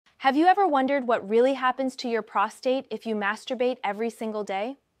Have you ever wondered what really happens to your prostate if you masturbate every single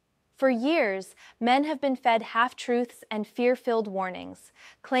day? For years, men have been fed half-truths and fear-filled warnings,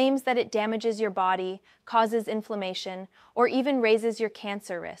 claims that it damages your body, causes inflammation, or even raises your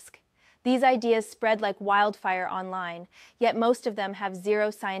cancer risk. These ideas spread like wildfire online, yet most of them have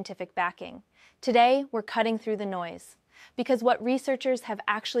zero scientific backing. Today, we're cutting through the noise. Because what researchers have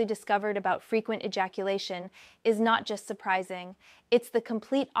actually discovered about frequent ejaculation is not just surprising, it's the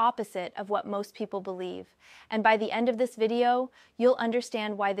complete opposite of what most people believe. And by the end of this video, you'll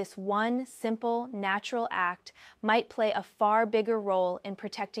understand why this one simple, natural act might play a far bigger role in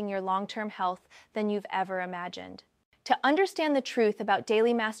protecting your long-term health than you've ever imagined. To understand the truth about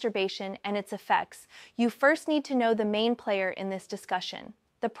daily masturbation and its effects, you first need to know the main player in this discussion,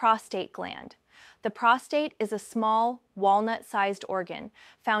 the prostate gland. The prostate is a small, walnut-sized organ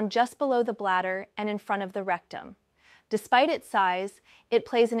found just below the bladder and in front of the rectum. Despite its size, it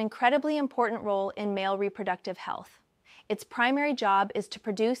plays an incredibly important role in male reproductive health. Its primary job is to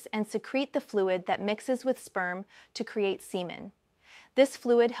produce and secrete the fluid that mixes with sperm to create semen. This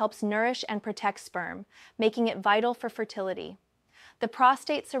fluid helps nourish and protect sperm, making it vital for fertility. The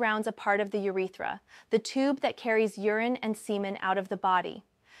prostate surrounds a part of the urethra, the tube that carries urine and semen out of the body.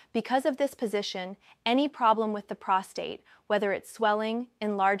 Because of this position, any problem with the prostate, whether it's swelling,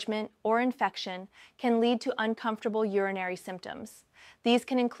 enlargement, or infection, can lead to uncomfortable urinary symptoms. These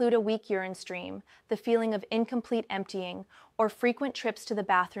can include a weak urine stream, the feeling of incomplete emptying, or frequent trips to the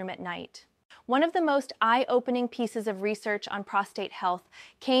bathroom at night. One of the most eye-opening pieces of research on prostate health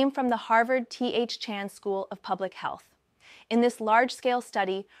came from the Harvard T.H. Chan School of Public Health. In this large-scale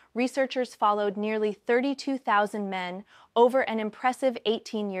study, researchers followed nearly 32,000 men over an impressive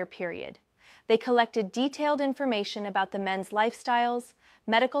 18-year period. They collected detailed information about the men's lifestyles,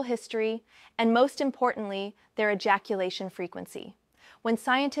 medical history, and most importantly, their ejaculation frequency. When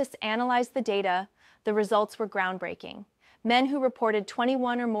scientists analyzed the data, the results were groundbreaking. Men who reported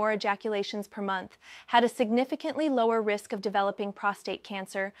 21 or more ejaculations per month had a significantly lower risk of developing prostate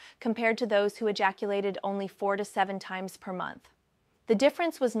cancer compared to those who ejaculated only 4 to 7 times per month. The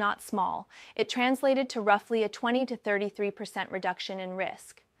difference was not small. It translated to roughly a 20 to 33% reduction in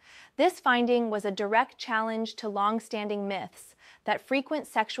risk. This finding was a direct challenge to long-standing myths that frequent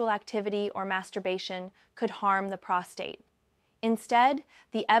sexual activity or masturbation could harm the prostate. Instead,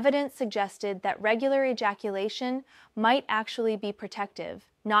 the evidence suggested that regular ejaculation might actually be protective,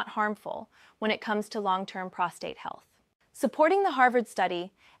 not harmful, when it comes to long-term prostate health. Supporting the Harvard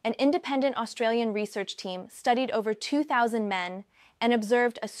study, an independent Australian research team studied over 2,000 men and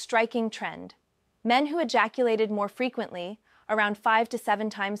observed a striking trend. Men who ejaculated more frequently, around 5 to 7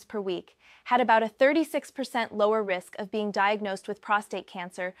 times per week, had about a 36% lower risk of being diagnosed with prostate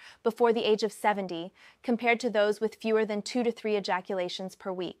cancer before the age of 70 compared to those with fewer than 2 to 3 ejaculations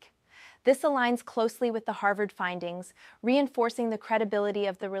per week. This aligns closely with the Harvard findings, reinforcing the credibility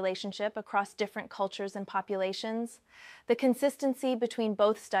of the relationship across different cultures and populations. The consistency between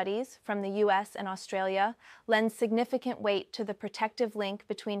both studies, from the US and Australia, lends significant weight to the protective link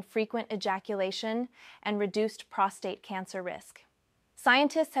between frequent ejaculation and reduced prostate cancer risk.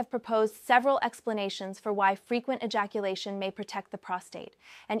 Scientists have proposed several explanations for why frequent ejaculation may protect the prostate,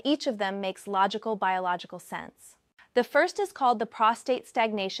 and each of them makes logical biological sense. The first is called the prostate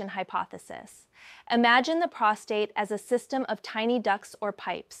stagnation hypothesis. Imagine the prostate as a system of tiny ducts or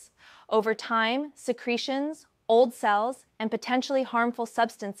pipes. Over time, secretions, old cells, and potentially harmful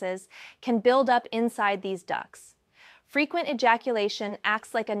substances can build up inside these ducts. Frequent ejaculation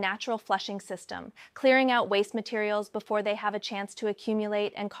acts like a natural flushing system, clearing out waste materials before they have a chance to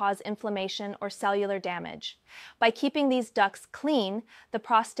accumulate and cause inflammation or cellular damage. By keeping these ducts clean, the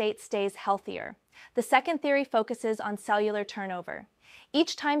prostate stays healthier. The second theory focuses on cellular turnover.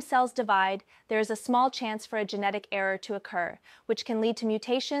 Each time cells divide, there is a small chance for a genetic error to occur, which can lead to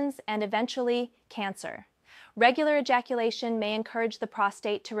mutations and eventually cancer. Regular ejaculation may encourage the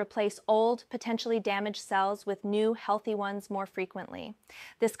prostate to replace old, potentially damaged cells with new, healthy ones more frequently.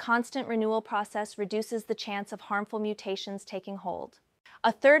 This constant renewal process reduces the chance of harmful mutations taking hold.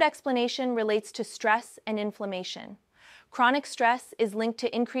 A third explanation relates to stress and inflammation. Chronic stress is linked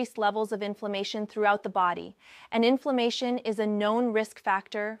to increased levels of inflammation throughout the body, and inflammation is a known risk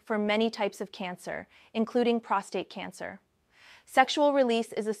factor for many types of cancer, including prostate cancer. Sexual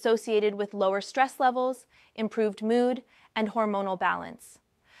release is associated with lower stress levels, improved mood, and hormonal balance.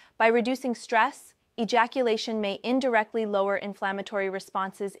 By reducing stress, ejaculation may indirectly lower inflammatory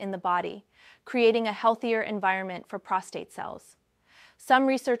responses in the body, creating a healthier environment for prostate cells. Some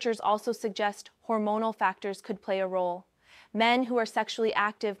researchers also suggest hormonal factors could play a role. Men who are sexually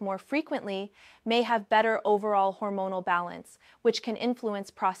active more frequently may have better overall hormonal balance, which can influence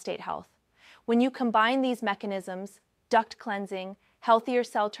prostate health. When you combine these mechanisms, duct cleansing, healthier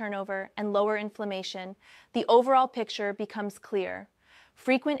cell turnover, and lower inflammation, the overall picture becomes clear.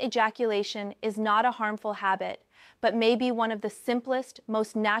 Frequent ejaculation is not a harmful habit, but may be one of the simplest,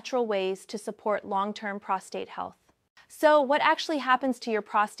 most natural ways to support long-term prostate health. So, what actually happens to your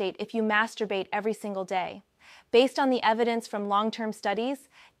prostate if you masturbate every single day? Based on the evidence from long-term studies,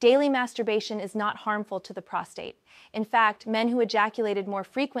 daily masturbation is not harmful to the prostate. In fact, men who ejaculated more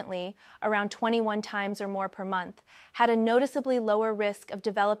frequently, around 21 times or more per month, had a noticeably lower risk of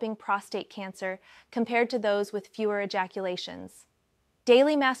developing prostate cancer compared to those with fewer ejaculations.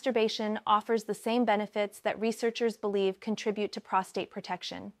 Daily masturbation offers the same benefits that researchers believe contribute to prostate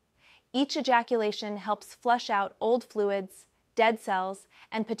protection. Each ejaculation helps flush out old fluids, dead cells,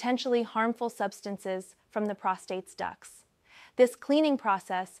 and potentially harmful substances from the prostate's ducts. This cleaning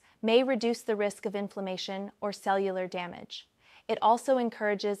process may reduce the risk of inflammation or cellular damage. It also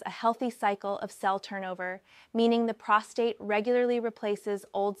encourages a healthy cycle of cell turnover, meaning the prostate regularly replaces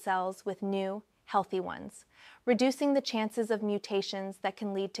old cells with new, healthy ones, reducing the chances of mutations that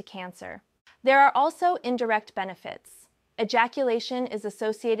can lead to cancer. There are also indirect benefits. Ejaculation is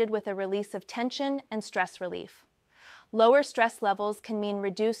associated with a release of tension and stress relief. Lower stress levels can mean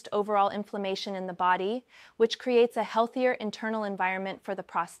reduced overall inflammation in the body, which creates a healthier internal environment for the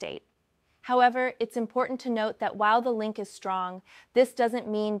prostate. However, it's important to note that while the link is strong, this doesn't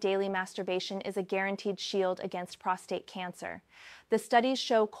mean daily masturbation is a guaranteed shield against prostate cancer. The studies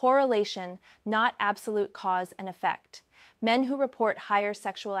show correlation, not absolute cause and effect. Men who report higher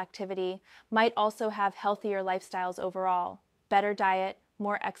sexual activity might also have healthier lifestyles overall, better diet,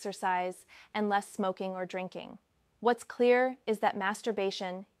 more exercise, and less smoking or drinking. What's clear is that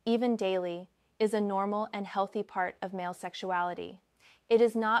masturbation, even daily, is a normal and healthy part of male sexuality. It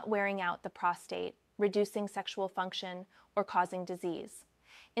is not wearing out the prostate, reducing sexual function, or causing disease.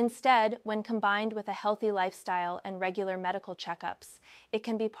 Instead, when combined with a healthy lifestyle and regular medical checkups, it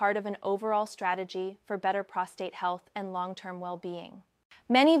can be part of an overall strategy for better prostate health and long-term well-being.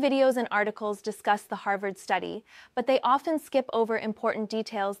 Many videos and articles discuss the Harvard study, but they often skip over important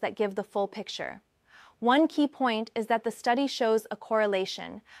details that give the full picture. One key point is that the study shows a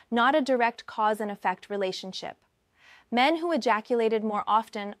correlation, not a direct cause and effect relationship. Men who ejaculated more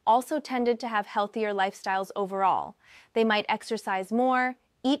often also tended to have healthier lifestyles overall. They might exercise more,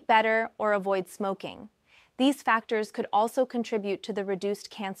 eat better, or avoid smoking. These factors could also contribute to the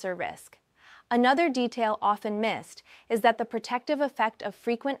reduced cancer risk. Another detail often missed is that the protective effect of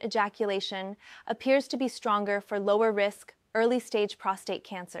frequent ejaculation appears to be stronger for lower risk, early-stage prostate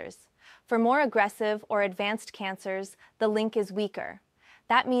cancers. For more aggressive or advanced cancers, the link is weaker.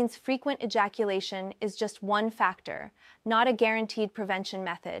 That means frequent ejaculation is just one factor, not a guaranteed prevention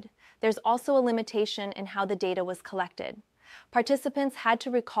method. There's also a limitation in how the data was collected. Participants had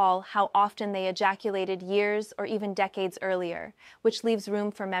to recall how often they ejaculated years or even decades earlier, which leaves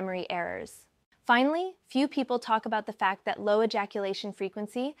room for memory errors. Finally, few people talk about the fact that low ejaculation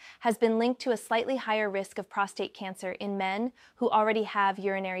frequency has been linked to a slightly higher risk of prostate cancer in men who already have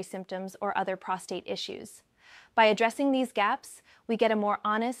urinary symptoms or other prostate issues. By addressing these gaps, we get a more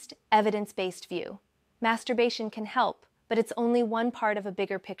honest, evidence-based view. Masturbation can help, but it's only one part of a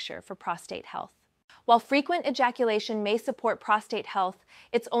bigger picture for prostate health. While frequent ejaculation may support prostate health,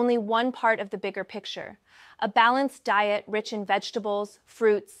 it's only one part of the bigger picture. A balanced diet rich in vegetables,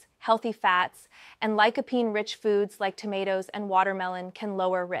 fruits, healthy fats, and lycopene-rich foods like tomatoes and watermelon can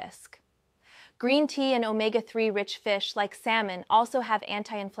lower risk. Green tea and omega-3 rich fish like salmon also have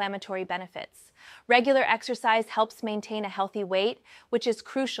anti-inflammatory benefits. Regular exercise helps maintain a healthy weight, which is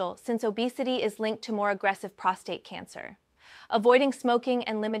crucial since obesity is linked to more aggressive prostate cancer. Avoiding smoking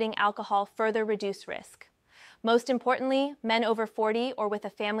and limiting alcohol further reduce risk. Most importantly, men over 40 or with a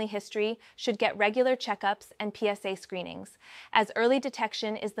family history should get regular checkups and PSA screenings, as early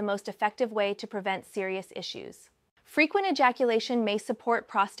detection is the most effective way to prevent serious issues. Frequent ejaculation may support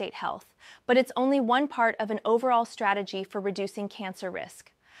prostate health, but it's only one part of an overall strategy for reducing cancer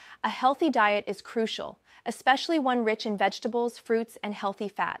risk. A healthy diet is crucial, especially one rich in vegetables, fruits, and healthy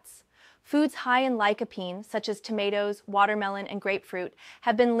fats. Foods high in lycopene, such as tomatoes, watermelon, and grapefruit,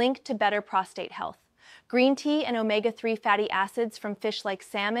 have been linked to better prostate health. Green tea and omega-3 fatty acids from fish like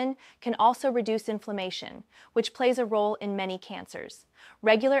salmon can also reduce inflammation, which plays a role in many cancers.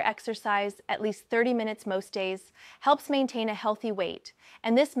 Regular exercise, at least 30 minutes most days, helps maintain a healthy weight,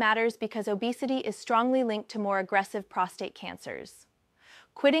 and this matters because obesity is strongly linked to more aggressive prostate cancers.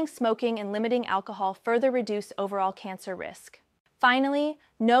 Quitting smoking and limiting alcohol further reduce overall cancer risk. Finally,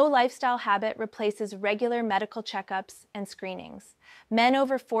 no lifestyle habit replaces regular medical checkups and screenings. Men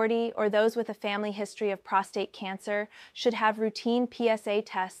over 40 or those with a family history of prostate cancer should have routine PSA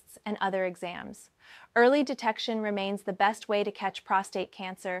tests and other exams. Early detection remains the best way to catch prostate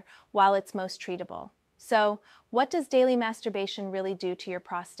cancer while it's most treatable. So, what does daily masturbation really do to your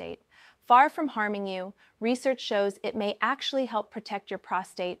prostate? Far from harming you, research shows it may actually help protect your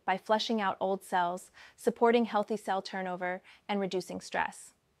prostate by flushing out old cells, supporting healthy cell turnover, and reducing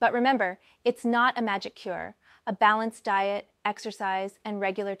stress. But remember, it's not a magic cure. A balanced diet, exercise, and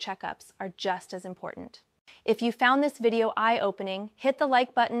regular checkups are just as important. If you found this video eye-opening, hit the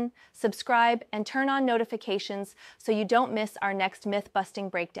like button, subscribe, and turn on notifications so you don't miss our next myth-busting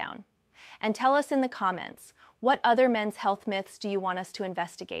breakdown. And tell us in the comments, what other men's health myths do you want us to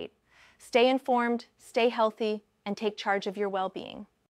investigate? Stay informed, stay healthy, and take charge of your well-being.